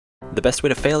The best way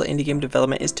to fail at indie game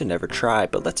development is to never try,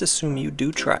 but let's assume you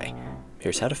do try.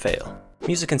 Here's how to fail.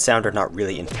 Music and sound are not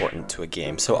really important to a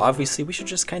game, so obviously we should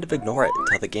just kind of ignore it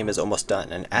until the game is almost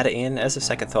done and add it in as a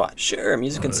second thought. Sure,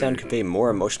 music and sound convey more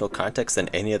emotional context than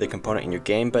any other component in your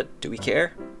game, but do we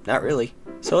care? Not really.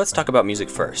 So let's talk about music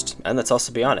first, and let's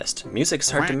also be honest, music's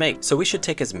hard to make, so we should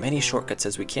take as many shortcuts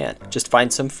as we can. Just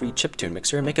find some free chiptune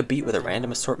mixer and make a beat with a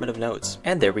random assortment of notes.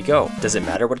 And there we go. Does it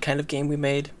matter what kind of game we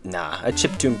made? Nah, a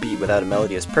chiptune beat without a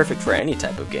melody is perfect for any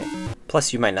type of game.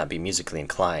 Plus, you might not be musically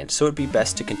inclined, so it'd be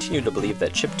best to continue to believe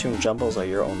that chiptune jumbles are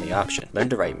your only option. Learn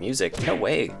to write music? No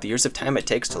way. The years of time it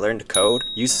takes to learn to code,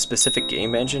 use a specific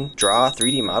game engine, draw,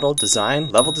 3D model, design,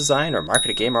 level design, or market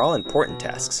a game are all important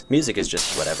tasks. Music is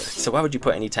just whatever. So why would you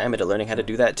put any time into learning how to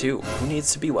do that too? Who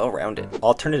needs to be well-rounded?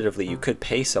 Alternatively, you could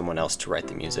pay someone else to write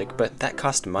the music, but that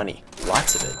costs money.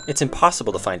 Lots of it. It's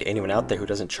impossible to find anyone out there who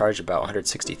doesn't charge about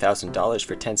 $160,000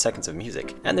 for 10 seconds of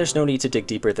music. And there's no need to dig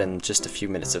deeper than just a few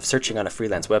minutes of searching on a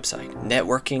freelance website.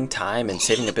 Networking, time, and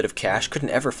saving a bit of cash couldn't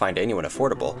ever find anyone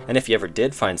affordable, and if you ever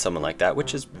did find someone like that,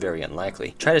 which is very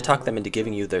unlikely, try to talk them into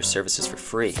giving you their services for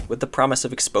free, with the promise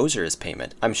of exposure as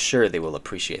payment. I'm sure they will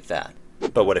appreciate that.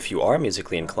 But what if you are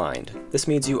musically inclined? This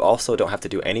means you also don't have to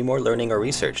do any more learning or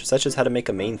research, such as how to make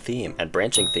a main theme and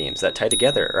branching themes that tie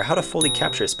together, or how to fully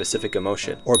capture a specific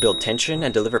emotion, or build tension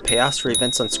and deliver payoffs for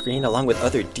events on screen, along with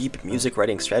other deep music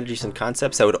writing strategies and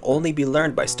concepts that would only be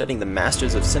learned by studying the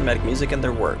masters of cinematic music and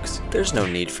their works. There's no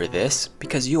need for this,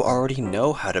 because you already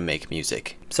know how to make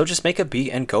music. So just make a beat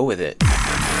and go with it.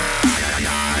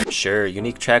 Sure,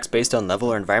 unique tracks based on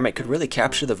level or environment could really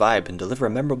capture the vibe and deliver a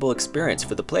memorable experience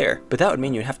for the player, but that would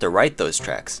mean you'd have to write those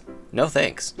tracks. No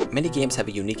thanks. Many games have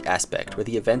a unique aspect where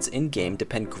the events in-game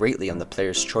depend greatly on the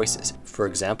player's choices. For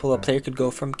example, a player could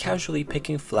go from casually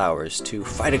picking flowers to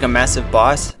fighting a massive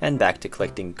boss, and back to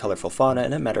collecting colorful fauna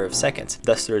in a matter of seconds.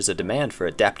 Thus there is a demand for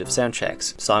adaptive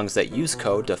soundtracks, songs that use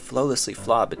code to flawlessly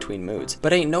flaw between moods.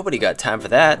 But ain't nobody got time for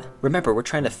that. Remember, we're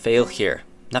trying to fail here,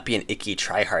 not be an icky,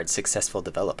 try-hard, successful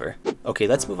developer. Okay,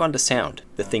 let's move on to sound.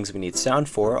 The things we need sound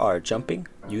for are jumping,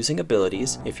 using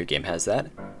abilities, if your game has that,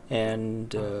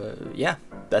 and yeah,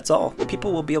 that's all.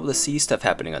 People will be able to see stuff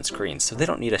happening on screen, so they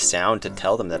don't need a sound to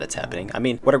tell them that it's happening. I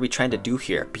mean, what are we trying to do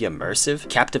here? Be immersive?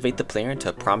 Captivate the player into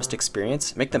a promised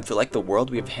experience? Make them feel like the world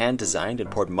we have hand-designed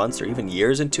and poured months or even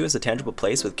years into is a tangible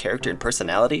place with character and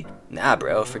personality? Nah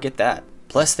bro, forget that.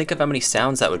 Plus, think of how many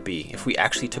sounds that would be if we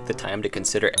actually took the time to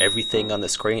consider everything on the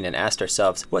screen and asked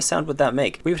ourselves, what sound would that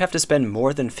make? We would have to spend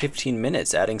more than 15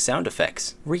 minutes adding sound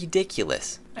effects.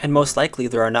 Ridiculous. And most likely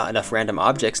there are not enough random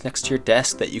objects next to your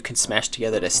desk that you can smash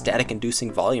together at a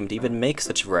static-inducing volume to even make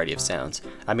such a variety of sounds.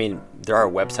 I mean, there are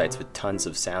websites with tons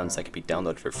of sounds that can be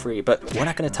downloaded for free, but we're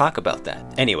not going to talk about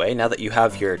that. Anyway, now that you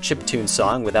have your chiptune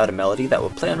song without a melody that will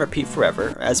play on repeat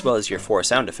forever, as well as your 4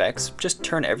 sound effects, just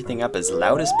turn everything up as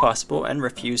loud as possible and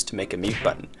refuse to make a mute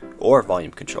button, or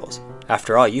volume controls.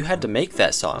 After all, you had to make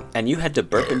that song, and you had to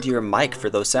burp into your mic for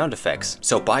those sound effects,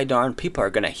 so by darn, people are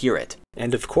going to hear it.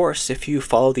 And of course, if you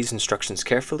follow these instructions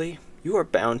carefully, you are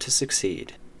bound to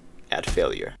succeed at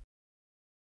failure.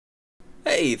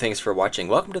 Hey, thanks for watching.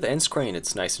 Welcome to the end screen.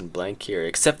 It's nice and blank here,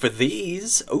 except for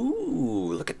these.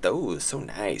 Ooh, look at those. So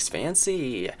nice,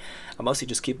 fancy. I mostly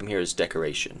just keep them here as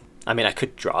decoration. I mean, I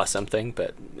could draw something,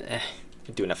 but I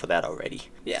do enough of that already.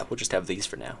 Yeah, we'll just have these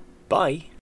for now. Bye.